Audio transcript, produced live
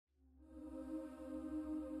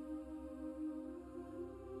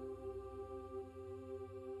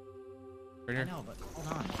Right here. I know, but hold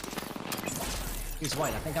on. He's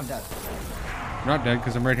white. I think I'm dead. I'm not dead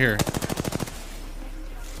because I'm right here.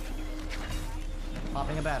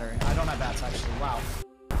 Popping a battery. I don't have bats actually. Wow.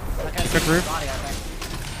 That guy's Quick roof. body, I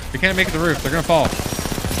think. They can't make it to the roof. They're gonna fall.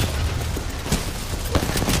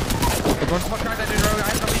 Good one. I'm gonna crack that dude, Rogue. I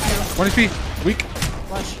have to leave you. 1 HP. Weak.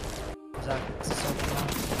 Flush. This is so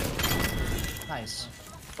cool. Nice.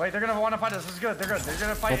 Wait, they're gonna want to fight us. This is good. They're good. They're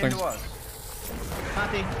gonna fight Whole into thing. us.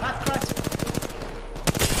 Poppy. Pop, cracked.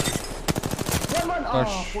 Run. Oh,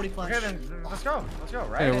 Flush. 40 flush. Okay, then let's go. Let's go.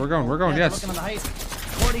 Right. Hey, we're going. We're going. Yeah, Yes. looking on the height.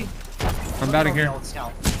 40. I'm batting here.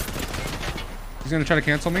 Scout. He's gonna try to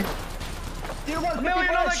cancel me. Tier 1, A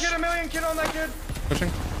million on that kid. A million kid on that kid.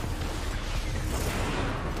 Pushing.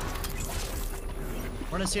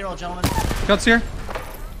 We're in a zero, gentlemen. Scout's here.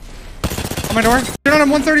 On my door. Get on him.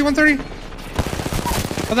 130.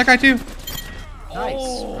 130. Oh, that guy too. Nice.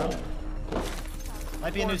 Oh. Bro.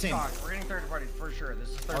 Might be a new team. We're getting third party for sure. This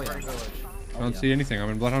is third party village. I don't see anything. I'm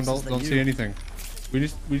in Bloodhound. This is Don't the see U. anything. We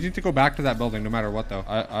need to go back to that building no matter what though.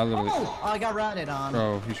 I literally. Oh, I got ratted on.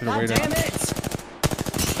 Bro, you should have God waited. damn it!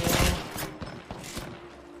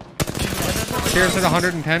 Cheers at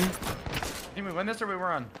 110. Did we win this or we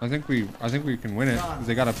run? I think we can win it. 'Cause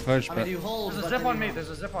they gotta push. I But mean, you hold. There's a but zip then on me. you- There's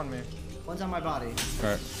a zip on me. One's on my body. all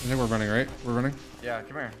right, I think we're running, right? We're running. Yeah,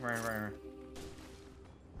 come here. Right.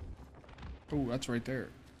 Oh, that's right there.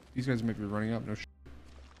 These guys might be running up. No.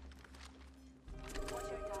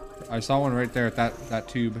 I saw one right there at that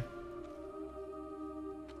tube.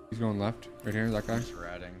 He's going left. Right here. That guy. Just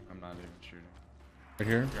ratting. I'm not even shooting. Right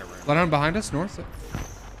here. Yeah, right. Let down behind us. North.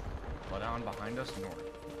 Let down behind us north.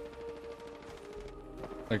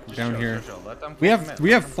 Like Just down chill, here. chill. Let them We full have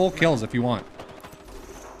commit. full kills if you want.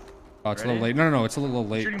 Oh, it's a little Ready? late. No. It's a little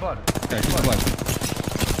late. Shooting blood. Okay, shoot the blood.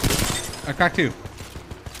 I cracked 2.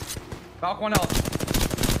 Balk one else.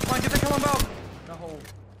 Come on, get the kill on Balk. No.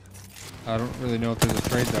 I don't really know if there's a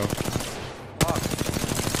trade though.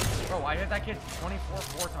 Fuck. Bro, I hit that kid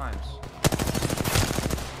 4 times.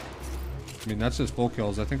 I mean, that's just full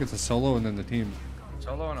kills. I think it's a solo and then the team.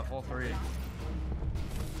 Solo and a full 3.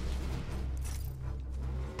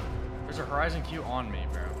 There's a Horizon Q on me,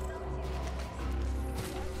 bro.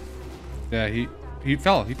 Yeah, he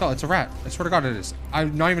fell. He fell. It's a rat. I swear to God, it is.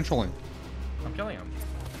 I'm not even trolling. I'm killing him.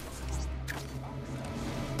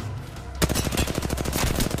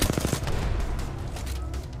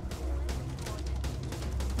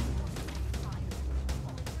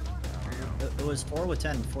 It was 4 with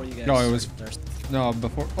 10 before you guys. No, it was- started. No,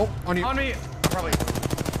 before. Oh, on you. On me! Probably.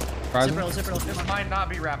 Horizon. Zipper. This might not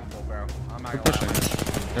be rappable, bro. I'm not They're gonna pushing.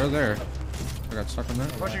 lie. They're there. I got stuck on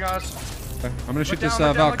that. Pushing us. Okay, I'm gonna shoot Look this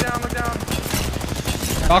down, Valk. look down.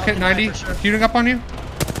 Valk hit 90. Shooting up on you.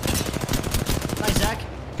 Nice, Zach.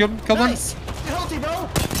 Killed one. Nice. Get healthy, bro.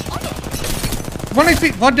 1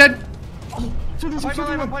 HP. Blood dead.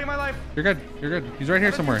 I'm playing my life. You're good. You're good. He's right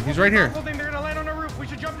here somewhere. He's right here. They're gonna land on the roof. We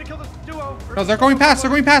should jump to kill this duo. No, they're going past. They're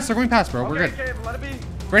going past. They're going past, bro. We're good. Okay, let it be.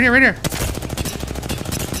 Right here. Right here.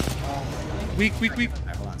 Weak.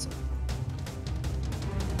 Alright, hold on.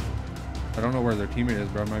 I don't know where their teammate is,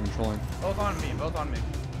 bro. I'm not even trolling. Both on me.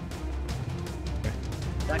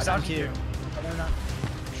 Zach's I on dodged Q. you. No, they're not.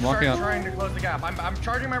 I'm walking up. Trying to close the gap. I'm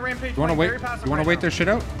charging my rampage. You wanna wait? very passive You wanna right wait now. their shit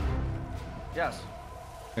out? Yes.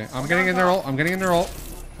 Okay, I'm getting in their ult. I'm getting in their ult.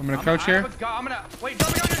 I'm gonna crouch here. I'm gonna wait.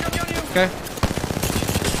 Jumping on you. Okay.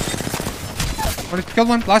 Killed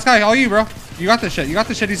one. Last guy. All you, bro. You got this shit.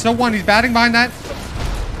 He's so one. He's batting behind that.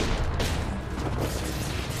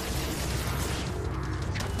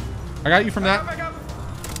 I got you from that. Back up.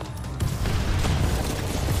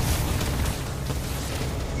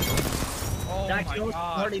 Oh Zach, my you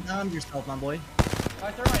god. already bombed yourself, my boy.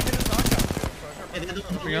 I threw my hit his shotgun. Hey, the other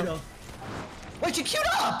one, Coming up. you go. Wait, you queued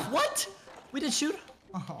up! What? We did shoot?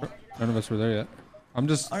 Oh. None of us were there yet. I'm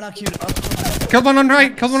just Are not queued up. killed one on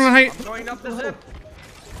height. Killed one on height. Going up the zip.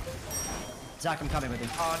 Zach, I'm coming with you.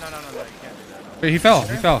 Oh no, you can't do that. No. Wait, he fell.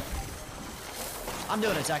 He fell. I'm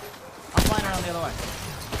doing it, Zach. I'm flying around the other way.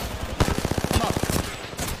 Come up.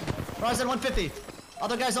 Horizon 150.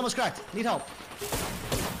 Other guy's almost cracked. Need help.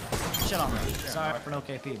 Shit on me. Sorry for no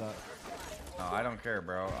KP, but... No, I don't care,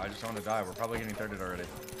 bro. I just want to die. We're probably getting thirded already.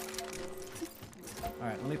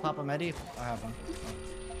 Alright, let me pop a medi. I have one.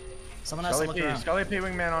 Someone has to Scully look P. around. Scully P.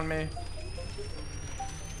 Wingman on me.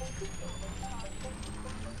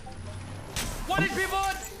 What is people?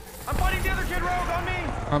 I'm fighting the other kid rogue on me.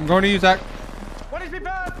 I'm going to use that. What is me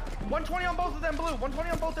bad? 120 on both of them blue. 120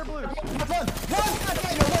 on both their blues. One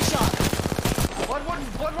shot! Blood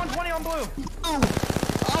 120 on blue. Oh,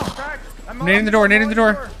 Cracked. I'm Nading the door, nading the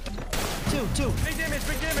door. two. Big damage.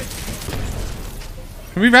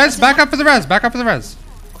 Can we res? Back up for the res. Back up for the res.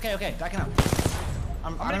 Okay, backing up. I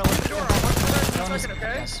I'm don't gonna know queue what the door. I'm watching the res in a second,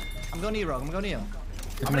 okay? Yes. I'm going to you, Rogue. I'm going to you. I'm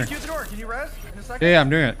Come gonna here. queue the door. Can you res in a second? Yeah, I'm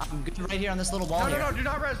doing it. I'm good right here on this little wall here. No, do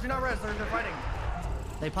not res. Do not res. They're fighting.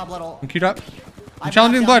 They pop little. I'm queued up. I'm I've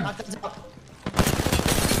challenging knocked blood. down, knocked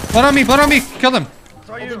down. Blood on me. Blood on me. Kill them.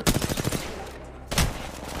 Saw you.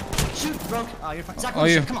 Shoot, Rogue. Oh, you're fine. Zach, Oh,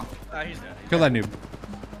 you. shoot. Come on. He's dead. Kill that noob.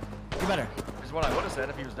 You better. Is what I would have said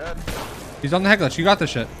if he was dead. He's on the headless. You got this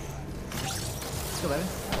shit. Let's go, baby.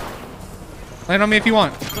 Land on me if you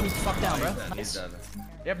want. Put him the fuck down, bro. He's Nice. dead.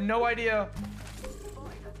 You have no idea.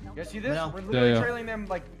 You guys see this? No. We're literally Yeah. trailing them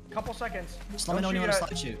like a couple seconds. Just let me know when you want to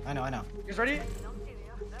slide shoot. I know. You guys ready?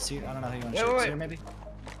 See, I don't know who you want to Wait, shoot. wait. Seer, maybe?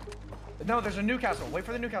 No, there's a Newcastle. Wait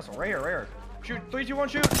for the Newcastle. Right here. Shoot. 3, 2, 1,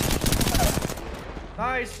 shoot.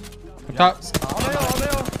 Nice. Up top. I'll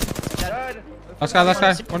nail. Dead. Last guy.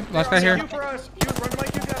 Last guy here. Q for us. Q, run to my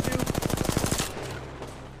Q tattoo.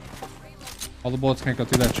 All the bullets can't go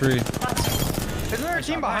through that tree. Isn't there a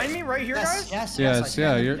team behind me right here, guys? Yes. Yes, I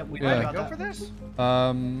yeah, can. you're- Yep, we yeah. talked Go about for that. this?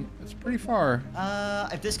 It's pretty far.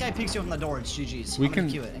 If this guy peeks you from the door, it's GG's. We I'm gonna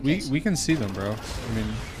can queue it in we case. we can see them, bro. I mean,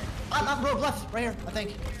 I'm Rogue left, right here, I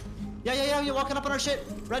think. Yeah, you're walking up on our shit.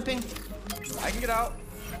 Red ping. I can get out.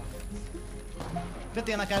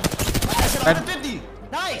 50 on that guy. Like I said, 150.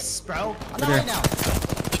 Nice, bro. I'm not Okay. right now.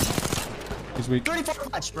 he's weak. 34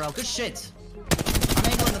 clutch, bro. Good shit. I'm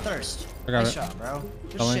angling the thirst. I got nice it. shot, bro.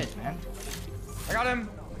 Good Telling. shit, man. I got him.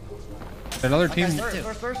 That other team. guy's Thirst, Two.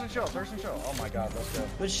 thirst and chill. Oh my god, let's go.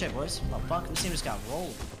 Good shit, boys. Oh, fuck. This team just got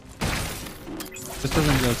rolled. This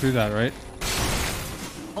doesn't go through that, right?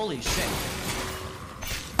 Holy shit.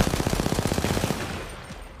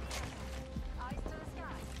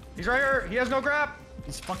 He's right here. He has no grab.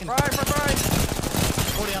 He's fucking Fry.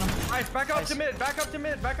 40 on him. Nice. Back up Nice. to mid. Back up to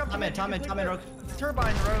mid. Back up to Tom mid. in, Tom You in, can Tom take in, the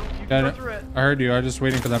Turbine, bro. You Yeah, can go through it. I heard you. I was just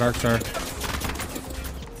waiting for that arc star. I'm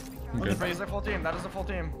Looking good. for That is a full team. That is a full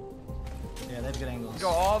team. Yeah, they have good angles. Go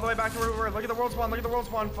all the way back to where we were. Look at the world spawn. Look at the world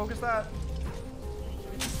spawn. Focus that.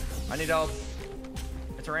 I need help.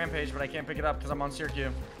 It's a rampage, but I can't pick it up because I'm on Seer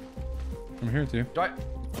Q. I'm here with you. Do I?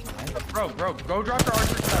 Bro, go drop your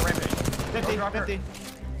R3 for that rampage. 50, Go drop 50.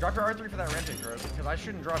 Drop your R3 for that rampage, bro. Because I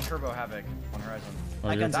shouldn't drop Turbo Havoc on Horizon. Oh,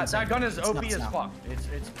 My you're- gun's insane. That gun is It's OP nuts as now. fuck.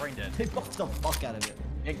 It's brain dead. They buffed the fuck out of it.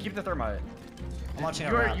 And keep the thermite. I'm watching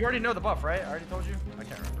You it already, you already know the buff, right? I already told you. I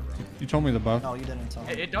can't remember, bro. You told me the buff. No, you didn't tell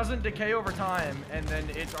me. It doesn't decay over time, and then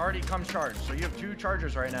it's already comes charged. So you have 2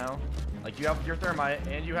 chargers right now. Like you have your thermite,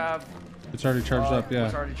 and you have. It's already charged up. Yeah,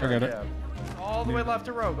 It's already I charged, got it. yeah. All the way left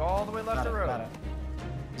to Rogue. All the way left Got to it, Rogue. got it.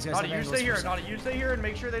 These guys Naughty, have you angles stay here. for- Naughty, you stay here and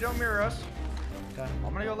make sure they don't mirror us. Okay.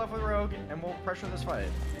 I'm gonna go left with Rogue, and we'll pressure this fight.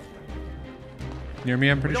 Near me,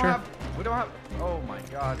 I'm pretty sure. We don't have. Oh my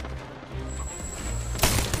god.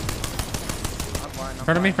 I'm fine.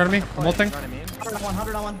 Front of me, front of me. I'm ulting. You know what I mean?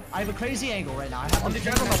 100 on one. I have a crazy angle right now. I have On them the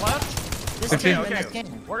guys on the pinned. left. This 15. game, Okay, this okay.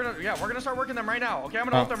 game. We're gonna start working them right now. Okay, I'm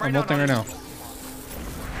gonna ult them right I'm now. ulting right now.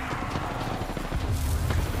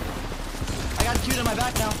 I got queued in my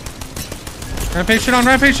back now. Rampage shit on.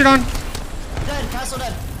 Rampage shit on. Dead. Castle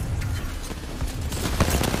dead.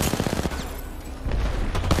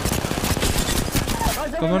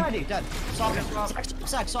 Come on. Dead.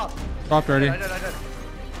 Sack, stop. Dropped already. I did.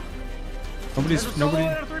 Nobody's There's a solo nobody.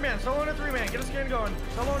 and a 3-man. Solo and a 3-man. Get a scan going.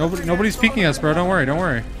 Solo and a 3-man. Nobody's Solo peeking and a us, bro. 3-man. Don't worry. Don't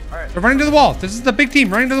worry. All right. They're running to the wall. This is the big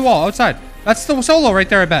team running to the wall outside. That's the solo right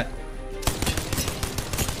there, I bet.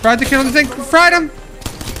 Fried the kid on the thing. Fried him.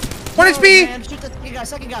 1 Oh, HP. man, shoot the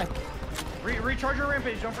second guy. Recharge your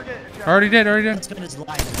rampage. Don't forget. Already did. Let's go in his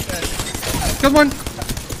line. Killed 1.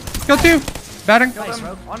 Killed 2. Batting. Kill Nice, them.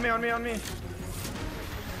 Rogue. On me.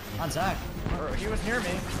 On Zach. Or he was near me.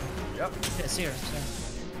 Yep. Yeah, see her.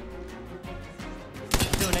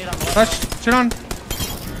 Do an 8 on the left. Touch. Shit on.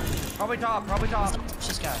 Probably top. Touch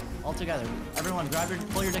this guy. All together. Everyone,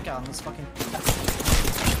 pull your dick out. Let's fucking.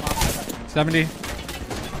 70.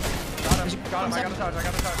 Got him. I got a touch.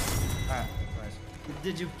 Alright. Nice.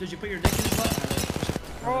 Did you put your dick in his butt?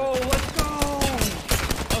 Oh, let's go.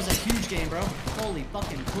 That was a huge game, bro. Holy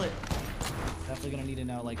fucking clip. Definitely gonna need to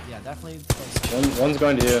know, like, yeah, definitely. One's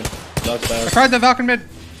going to you. That's I bad. tried the Falcon mid.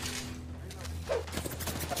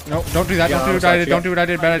 No, don't do that. Yeah, Don't do armor what I swap, did. yeah. Don't do what I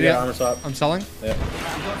did. Bad Yeah, idea. armor swap. I'm selling. Yeah.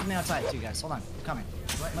 I'm going from the outside, too, guys. Hold on. I'm coming.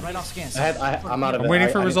 Right off scan. I'm out of it. I'm waiting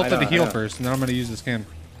for I Resulta know, to heal I know. first, and then I'm gonna use the scan.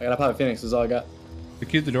 I gotta pop a Phoenix. This is all I got. They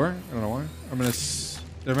queued the door. I don't know why. I'm gonna.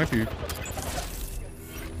 There might be.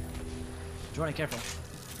 Jordan, careful.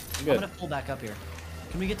 I'm I'm good. gonna pull back up here.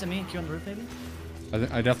 Can we get to me and Q on the roof, maybe?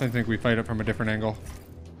 I definitely think we fight it from a different angle.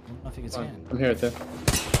 I don't know if you can scan. I'm here with you.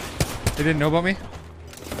 They didn't know about me.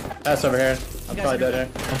 That's over here. I'm probably dead here.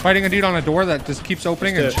 I'm fighting a dude on a door that just keeps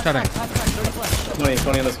opening and Let's do it. shutting.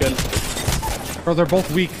 20 on this good. Bro, they're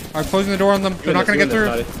both weak. I'm closing the door on them. They're not gonna get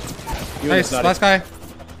through. Nice, last guy.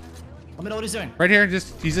 Let me know what he's doing. Right here,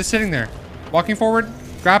 he's just sitting there. Walking forward,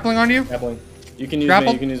 grappling on you. Grappling. You can use Grapple.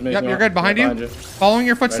 me. You can use me. Yep, you're good. Behind you. Following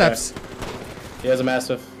your footsteps. He has a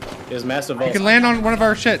massive. He has massive. You can land on one of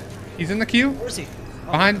our shit. He's in the queue. Where is he?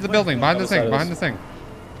 Behind the building. Behind the thing. Behind the thing.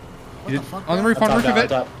 What the fuck, On the bro? roof. On the roof of it.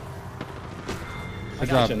 Good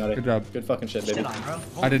got job. Good job. Good fucking shit, baby. Shit on, bro.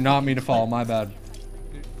 I did not mean to fall. My bad.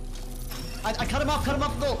 I cut him off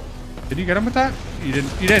the goal. Did you get him with that? You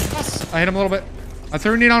didn't. You did. Yes. I hit him a little bit. I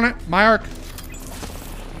threw a nade on it. My arc.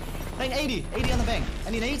 Bang, 80 on the bang.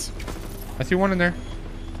 Any nades? I threw one in there.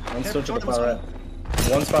 One still to the far right.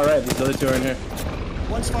 One spot right. These other two are in here.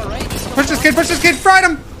 One's far right. Push this kid. Push this kid. Fried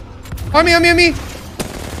him. On me. On me. On me.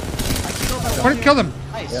 I Killed him.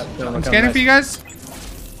 Nice. Yeah, I'm scanning for you guys.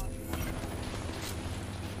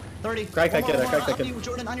 30. Crack that kid, One more, crack that up kid. you,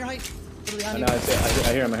 Jordan, on your height. Literally on I you. know. I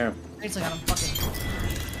hear him. I hear him. Nades like on him. Fuck it.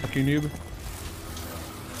 Fuck you, noob.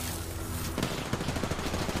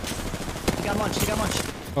 He got munch. He got munch.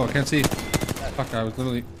 Oh, I can't see. Fuck, I was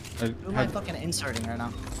literally. Who am I fucking inserting right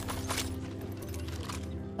now?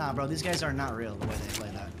 Nah, bro, these guys are not real the way they play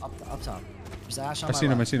that. Up top. There's Ash on I my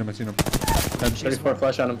seen him. I left. seen him. I seen him. 34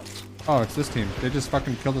 flash on him. Oh, it's this team. They just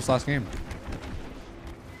fucking killed us last game.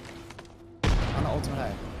 On the ultimate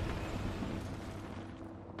height.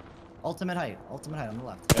 Ultimate height on the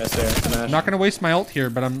left. Yes, sir. I'm Smash. not gonna waste my ult here,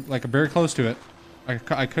 but I'm like very close to it.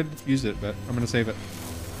 I could use it, but I'm gonna save it.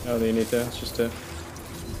 No, you need to. It's just to.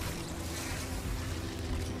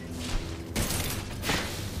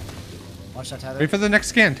 Watch that tether. Wait for the next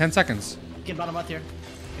scan. 10 seconds. Get bottom left here.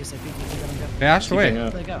 ASAP, let him go. They ashed away. Keeping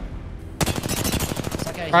up. There you go.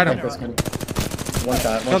 Okay, Tried him. One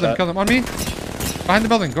shot. One Kill them. shot. Kill them. On me. Behind the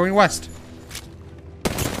building. Going west.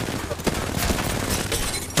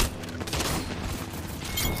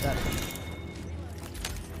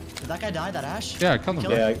 Did that guy die? That Ash? Yeah, I killed him.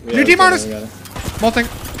 Kill him. Yeah. New team on us! We got it. Molting.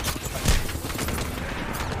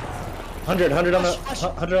 100 on the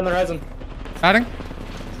 100 on the horizon. Adding.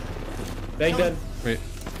 Bang dead. Wait.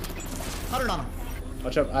 100 on him.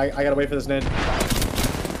 Watch out. I gotta wait for this nade.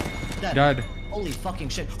 Dead. Died. Holy fucking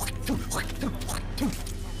shit. I'm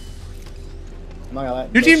not gonna lie.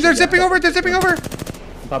 New teams. They're zipping over. They're zipping over. I'm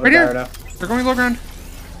popping Right a here. fire now. They're going low ground.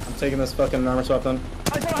 I'm taking this fucking armor swap then.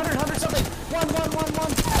 100 something.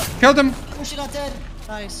 One. Killed him. Oh, she not dead.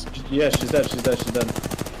 Nice. Yeah, she's dead. She's dead.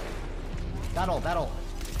 Battle.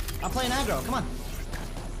 I'm playing aggro. Come on.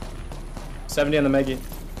 70 on the Meggy.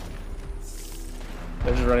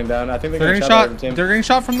 They're just running down. I think They're getting shot. Team. They're getting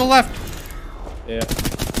shot from the left. Yeah.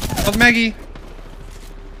 Killed Maggie.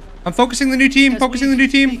 I'm focusing the new team. Focusing the new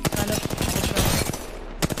team. Kind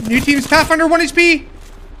of. New team's Pathfinder 1 HP.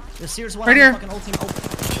 The Sears one Right on here. the fucking ult team.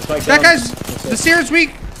 Oh, That guy's. The Seer's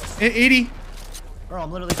weak. 80. bro,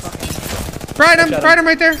 I'm literally fucking. Fried him. Shot him. Fried him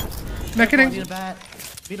right there. Not I need kidding. a bat.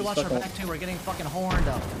 Need to watch our back too. We're getting fucking horned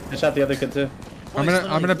up. I shot the other kid too. I'm Boys, gonna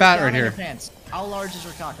literally, bat look right down on your here. pants. How large is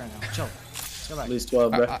your cock right now? Chill. Let's go back. At least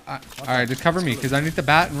 12, bro. Alright, just cover me, because I need the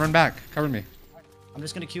bat and run back. Cover me. I'm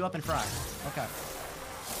just gonna queue up and fry. Okay.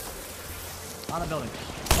 On the building.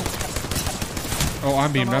 Oh,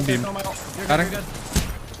 I'm beamed. I'm beamed. You're Batting. good.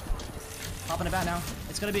 Popping a bat now.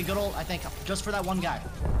 It's gonna be a good old, I think, just for that one guy.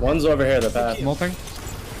 One's over here, the path. Molting.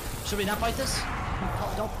 Should we not fight this?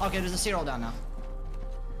 Don't. Okay, there's a Cyril down now.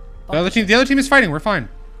 The other team is fighting. We're fine.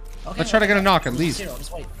 Okay, Let's try to get a knock at there's a least. Cyril,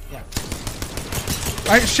 just wait. Yeah.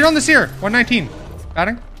 Alright, shit on the Seer. 119.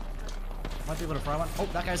 Batting. Might be able to fry one. Oh,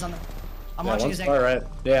 that guy's on the. I'm Yeah, watching one's his far angle.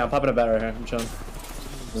 right. Yeah, I'm popping a bat right here. I'm chilling.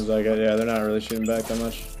 It's like, yeah, they're not really shooting back that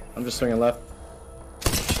much. I'm just swinging left.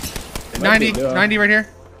 They might 90. be doing- 90 right here.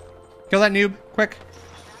 Kill that noob. Quick.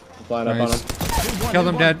 I'm flying up on Nice. him. Kill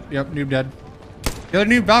them dead. Yep, noob dead. The other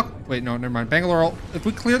noob, wait, no, never mind. Bangalore ult. If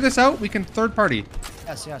we clear this out, we can third party.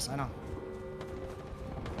 Yes, I know.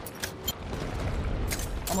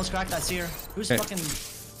 Almost cracked that Seer. Who's Okay. fucking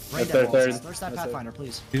That's raid their that balls? third. Where's that That's it. Pathfinder,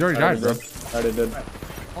 please? He's already died, bro. Already did.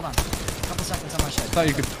 Hold on. Couple seconds on my shit. Thought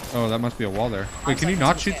you could. Oh, that must be a wall there. Wait, can you seconds not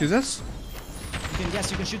on the shoot scan. through this?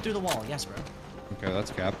 Yes, you can shoot through the wall. Yes, bro. Okay,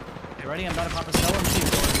 that's cap. Okay, ready? I'm about to pop a spell and Q.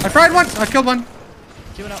 I fried one. I killed one.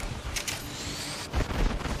 Queuing up.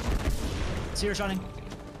 Seer's running.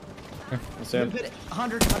 That's him. Hit it.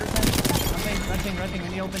 100, 110. Red ping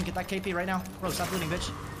in the open. Get that KP right now. Bro, stop looting,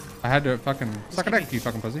 bitch. I had to fucking suck a dick, you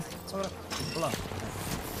fucking pussy. Slow it up. Below.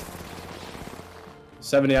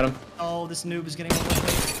 70 on him. Oh, this noob is getting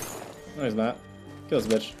overweight. No, he's not. Kill this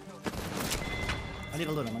bitch. I need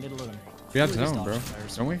to loot him. We have Loot these zone, bro. dodge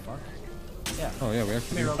fires. Don't we? Fuck. Yeah. Oh yeah, we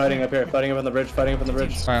actually do. Fighting up here. Fighting up on the bridge. Fighting up on the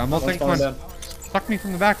bridge. Alright, I'm ulting. Come on. Down. Suck me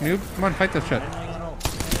from the back, noob. Come on, fight this shit. No.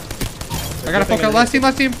 I gotta focus. Last team,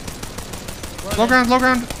 last team. Low ground, low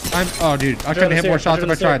ground. Oh, dude. I couldn't hit more shots if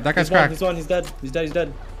I tried. That guy's cracked. He's one. He's dead. He's dead. He's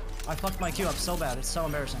dead. I fucked my Q up so bad. It's so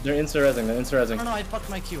embarrassing. They're insta-rezzing. They're insta-rezzing. No, I fucked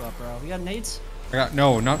my Q up, bro. You got nades? I'm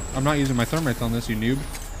not using my thermites on this, you noob.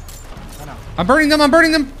 I know. I'm burning them.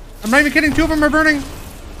 I'm not even kidding. 2 of them are burning.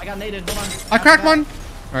 I got naded. Hold on. I cracked one.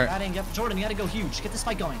 Alright. Adding. Yep. Jordan, you gotta go huge. Get this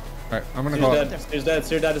fight going. Alright, I'm gonna Steer's go. dead. Steer's dead.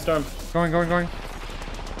 Steer died to storm. Going. Dog's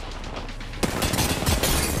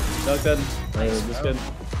dead. This good.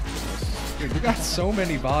 Dude, you got so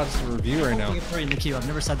many bots to review right now. 3 in the queue. I've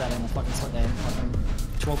never said that in a fucking Sunday. Fucking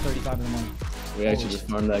 12:35 in the morning. We actually just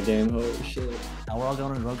farmed that game. Holy shit. Now we're all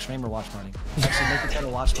going to Rogue Stream or watch party. Actually, make it a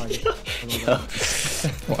watch party.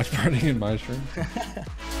 Watch party in my stream.